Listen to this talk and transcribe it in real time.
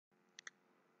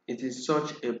It is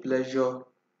such a pleasure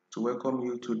to welcome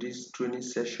you to this training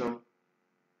session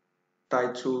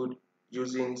titled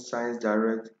Using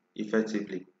ScienceDirect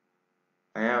Effectively.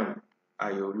 I am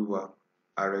Ayoluwa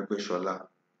Aregbesola.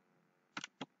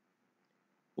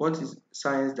 What is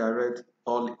ScienceDirect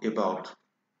all about?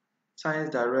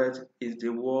 ScienceDirect is the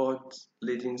world's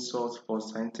leading source for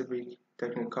scientific,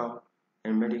 technical,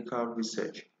 and medical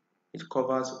research. It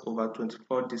covers over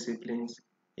 24 disciplines,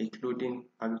 including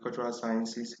agricultural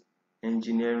sciences,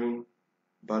 engineering,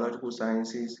 biological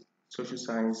sciences, social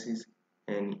sciences,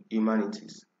 and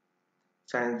humanities.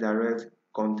 ScienceDirect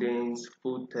contains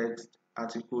full text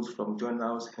articles from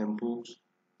journals and books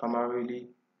primarily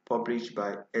published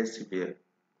by Elsevier.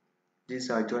 These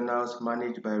are journals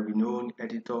managed by renowned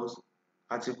editors,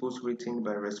 articles written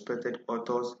by respected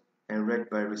authors, and read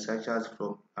by researchers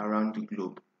from around the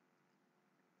globe.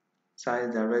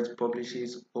 ScienceDirect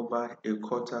publishes over a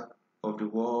quarter of the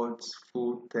world's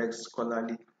full-text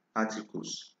scholarly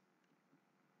articles.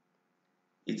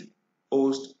 It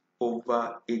hosts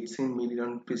over 18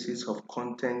 million pieces of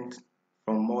content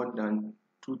from more than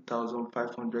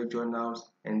 2,500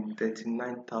 journals and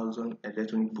 39,000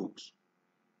 electronic books.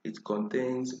 It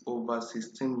contains over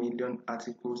 16 million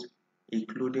articles,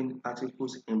 including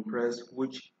articles in press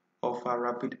which offer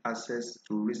rapid access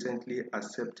to recently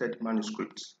accepted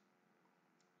manuscripts.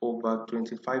 Over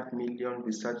 25 million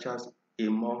researchers a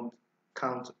month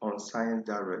count on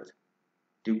ScienceDirect.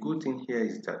 The good thing here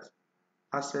is that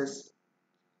access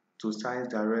to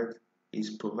ScienceDirect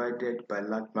is provided by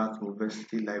Landmark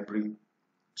University Library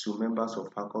to members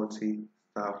of faculty,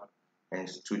 staff, and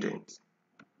students.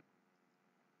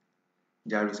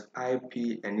 There is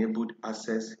IP-enabled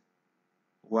access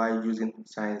while using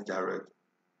ScienceDirect.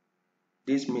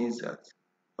 This means that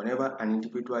whenever an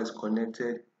individual is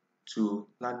connected to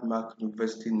Landmark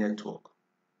University network,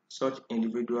 such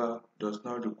individual does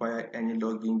not require any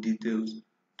login details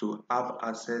to have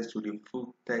access to the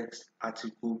full text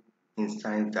article in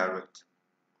ScienceDirect.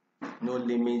 No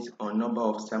limit on number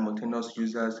of simultaneous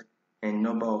users and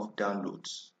number of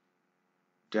downloads.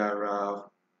 There are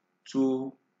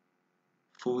two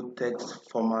full text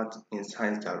formats in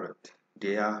ScienceDirect.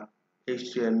 They are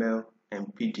HTML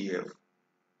and PDF.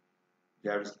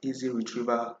 There is easy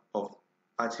retrieval of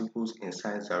articles in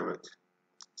ScienceDirect.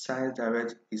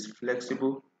 ScienceDirect is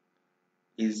flexible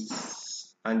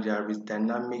and there is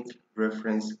dynamic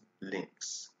reference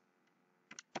links.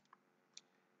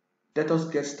 Let us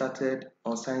get started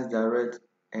on ScienceDirect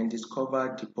and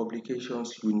discover the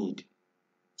publications you need.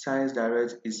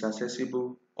 ScienceDirect is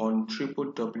accessible on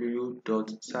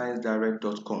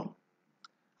www.sciencedirect.com.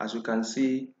 As you can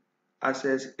see,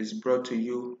 access is brought to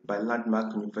you by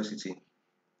Landmark University.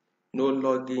 No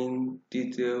login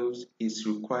details is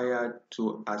required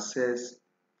to access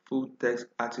full text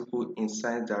article in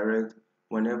ScienceDirect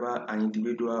whenever an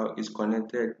individual is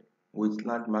connected with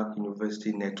Landmark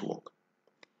University network.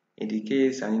 In the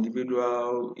case an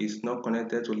individual is not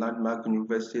connected to Landmark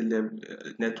University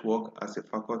network as a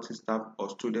faculty, staff, or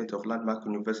student of Landmark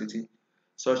University,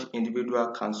 such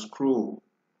individual can scroll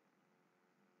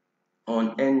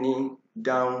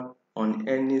down on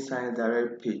any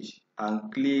ScienceDirect page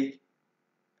and click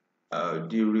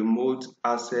the remote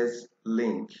access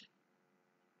link.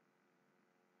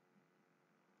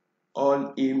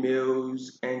 All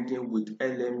emails ending with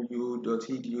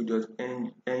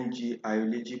lmu.edu.ng are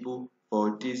eligible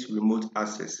for this remote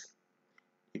access.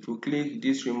 If you click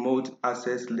this remote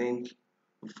access link,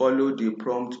 follow the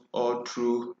prompt all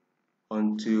through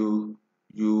until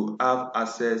you have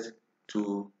access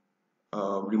to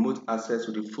remote access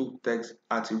to the full text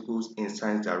articles in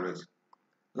ScienceDirect.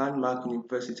 Landmark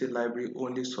University Library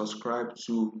only subscribe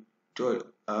to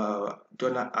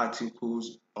journal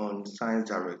articles on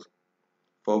ScienceDirect.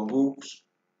 For books,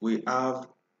 we have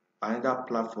another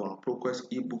platform, ProQuest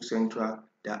eBook Central,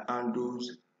 that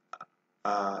handles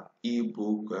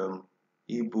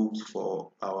ebooks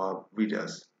for our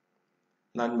readers.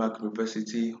 Landmark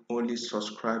University only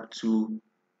subscribe to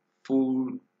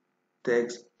full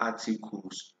text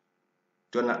articles,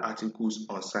 journal articles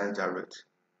on ScienceDirect.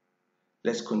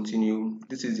 Let's continue.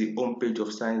 This is the home page of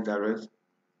ScienceDirect.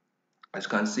 As you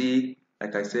can see,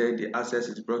 like I said, the access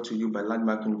is brought to you by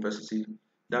Landmark University.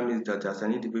 That means that as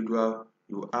an individual,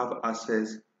 you have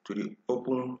access to the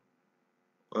open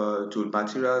to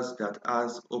materials that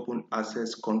has open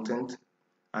access content,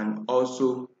 and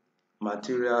also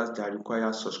materials that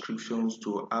require subscriptions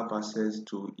to have access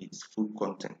to its full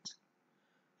content.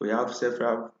 We have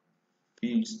several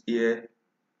fields here.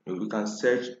 You can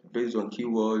search based on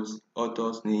keywords,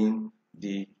 author's name,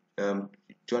 the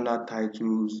journal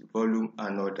titles, volume,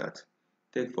 and all that.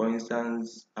 Take for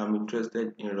instance, I'm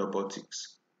interested in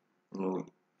robotics.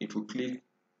 If you click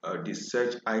the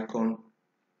search icon,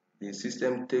 the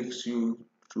system takes you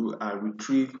through and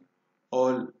retrieve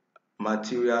all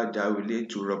material that relate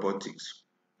to robotics.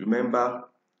 Remember,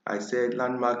 I said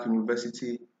Landmark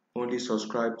University only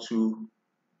subscribe to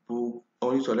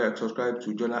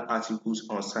journal articles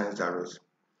on ScienceDirect.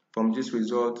 From this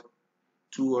result,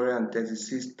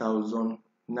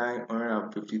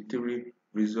 236,953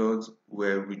 results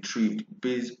were retrieved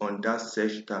based on that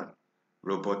search term,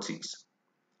 robotics.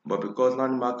 But because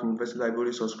Landmark University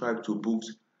Library subscribe to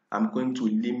books, I'm going to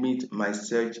limit my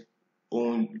search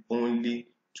only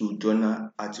to journal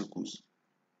articles.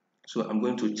 So I'm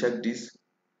going to check this.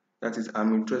 That is,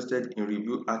 I'm interested in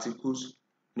review articles.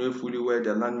 Know fully well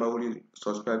the Landmark only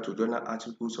subscribe to journal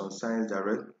articles on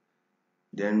ScienceDirect.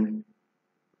 Then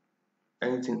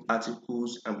anything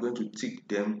articles, I'm going to tick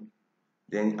them.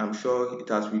 Then I'm sure it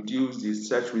has reduced the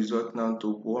search result now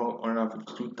to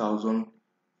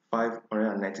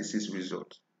 152,596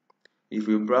 results. If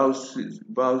you browse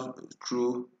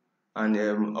through, and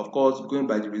of course going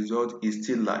by the result is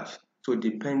still large, so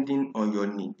depending on your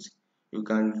needs, you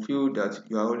can feel that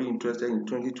you are only interested in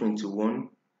 2021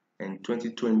 and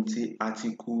 2020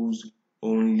 articles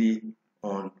only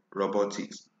on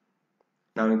robotics.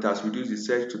 Now it has reduced the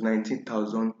search to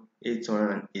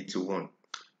 19,881.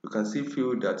 You can still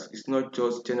feel that it's not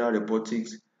just general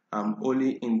robotics. I'm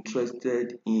only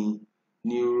interested in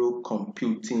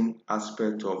neurocomputing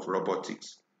aspect of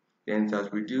robotics. Then it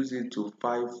has reduced it to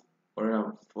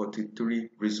 543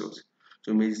 results.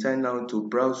 So you may decide now to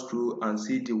browse through and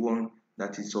see the one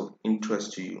that is of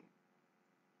interest to you.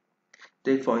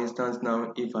 Take for instance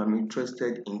now, if I'm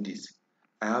interested in this,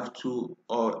 I have two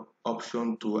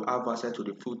options to have access to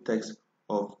the full text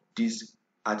of these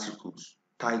articles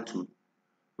titled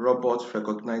Robots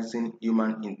Recognizing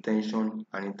Human Intention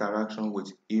and Interaction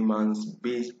with Humans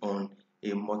Based on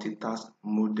a Multitask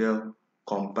Model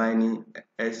Combining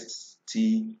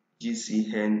STGCN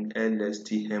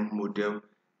LSTM Model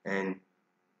and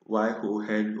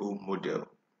YOLO Model.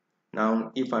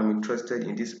 Now, if I'm interested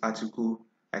in this article,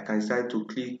 I can decide to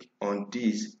click on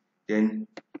this, then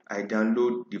I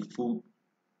download the full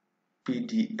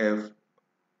PDF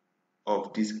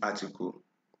of this article.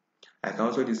 I can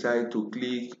also decide to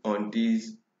click on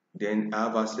this, then I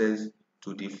have access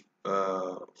to the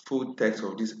full text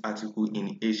of this article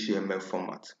in HTML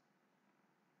format.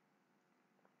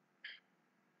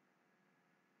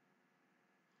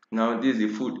 Now this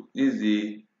is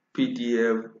the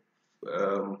PDF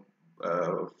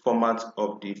format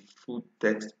of the full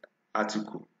text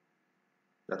article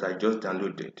that I just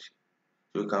downloaded.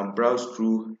 So you can browse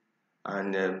through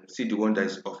and see the one that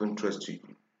is of interest to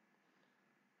you,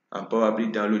 and probably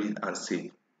download it and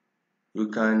save. You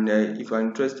can, if you are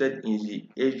interested in the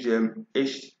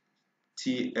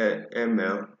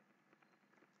HTML,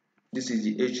 this is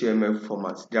the HTML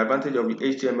format. The advantage of the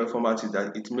HTML format is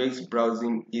that it makes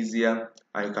browsing easier,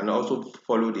 and you can also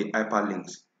follow the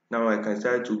hyperlinks. Now I can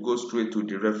start to go straight to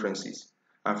the references,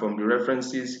 and from the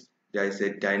references there is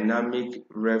a dynamic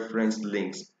reference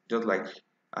links, just like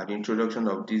at the introduction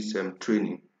of this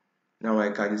training. Now I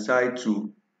can decide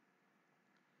to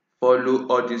follow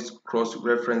all these cross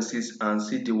references and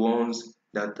see the ones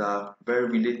that are very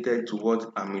related to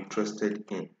what I'm interested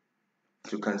in.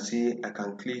 As you can see, I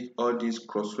can click all these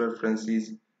cross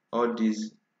references, all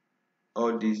these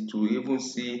to even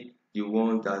see the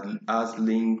one that has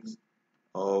links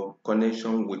or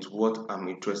connection with what I'm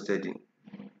interested in.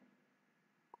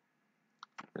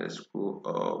 Let's go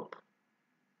up.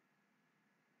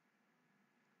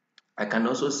 I can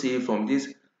also see from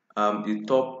this the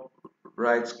top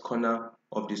right corner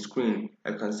of the screen,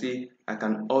 I can see I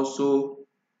can also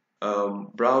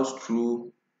browse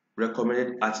through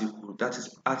recommended articles. That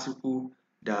is articles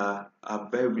that are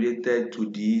very related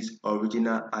to this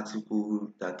original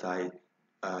article that I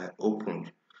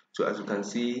opened. So as you can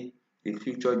see, the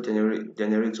future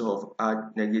generator of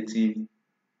add negative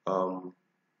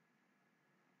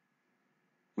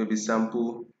maybe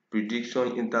sample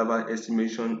prediction interval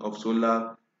estimation of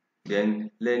solar,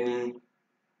 then learning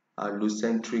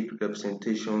allocentric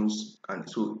representations, and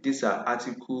so these are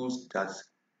articles that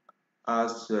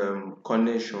has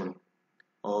connection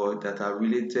or that are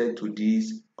related to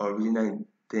these original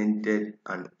intended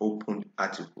and open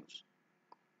articles.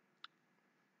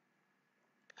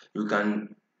 You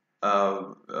can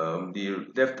the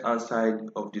left hand side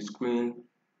of the screen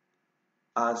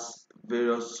has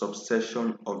various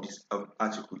subsections of this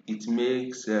article. It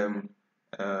makes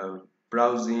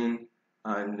browsing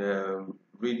and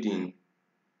reading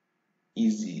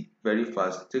easy, very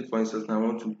fast. Take for instance, I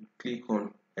want to click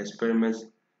on experiments,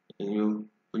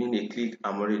 within a click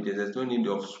I'm already there. There's no need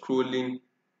of scrolling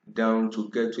down to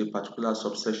get to a particular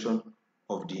subsection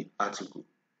of the article.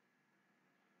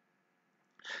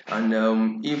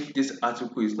 And if this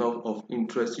article is not of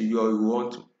interest to you, or you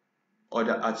want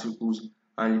other articles,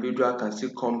 an individual can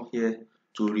still come here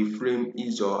to reframe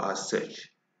his or her search.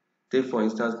 Take for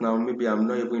instance, now maybe I'm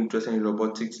not even interested in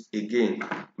robotics again.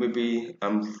 Maybe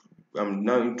I'm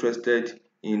now interested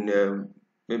in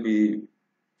maybe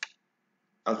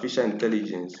artificial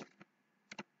intelligence.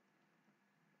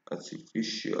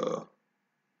 Artificial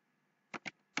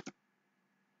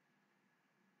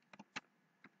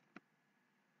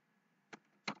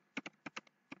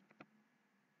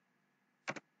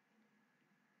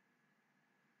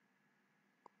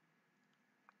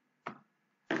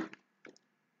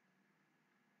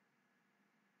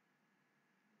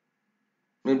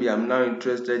Maybe I'm now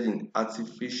interested in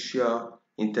artificial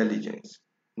intelligence.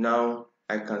 Now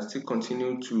I can still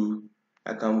continue to,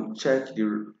 I can check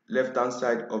the left hand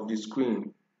side of the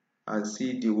screen and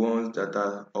see the ones that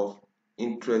are of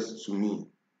interest to me.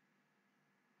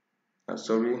 I'm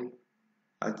sorry,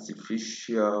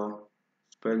 artificial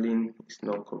spelling is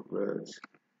not correct.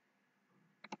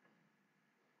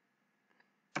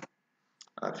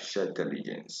 Artificial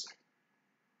intelligence.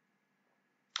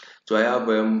 So I have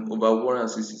over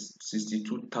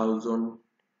 162,000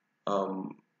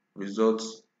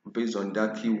 results based on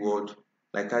that keyword.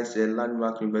 Like I said,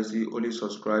 Landmark University only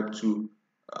subscribe to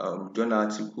journal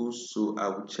articles, so I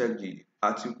will check the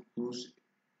articles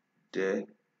there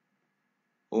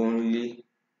only,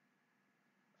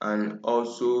 and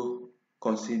also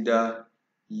consider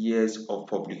years of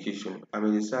publication. I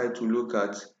may decide to look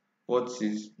at what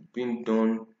is being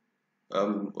done,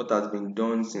 what has been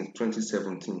done since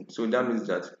 2017. So that means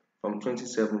that from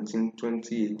 2017,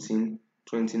 2018,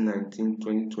 2019,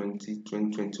 2020,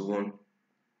 2021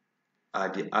 are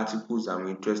the articles I'm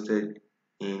interested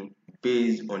in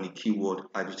based on the keyword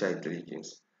artificial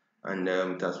intelligence. And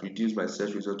it has reduced my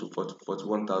search result to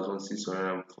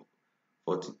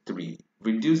 41,643.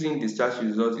 Reducing the search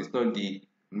result is not the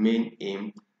main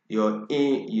aim. Your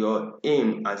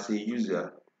aim as a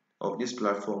user of this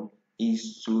platform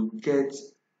is to get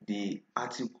the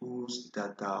articles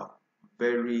that are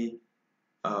very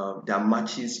that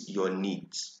matches your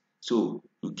needs. So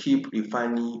you keep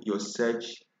refining your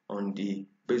search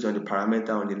based on the parameter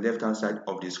on the left hand side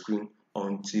of the screen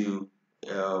until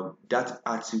that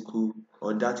article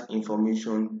or that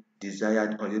information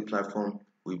desired on the platform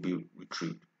will be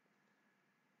retrieved.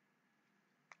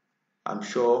 I'm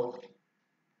sure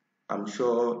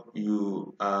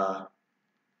you are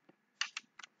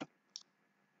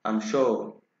I'm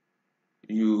sure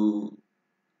you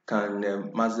can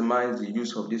maximize the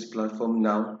use of this platform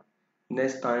now.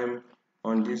 Next time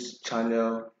on this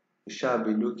channel, we shall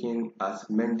be looking at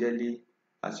Mendeley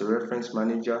as a reference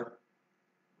manager,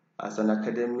 as an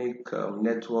academic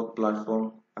network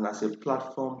platform, and as a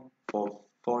platform for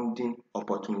funding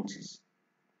opportunities.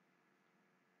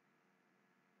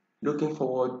 Looking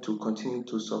forward to continue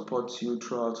to support you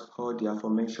throughout all the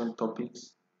aforementioned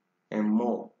topics and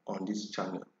more on this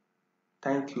channel.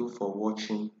 Thank you for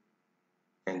watching,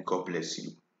 and God bless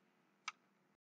you.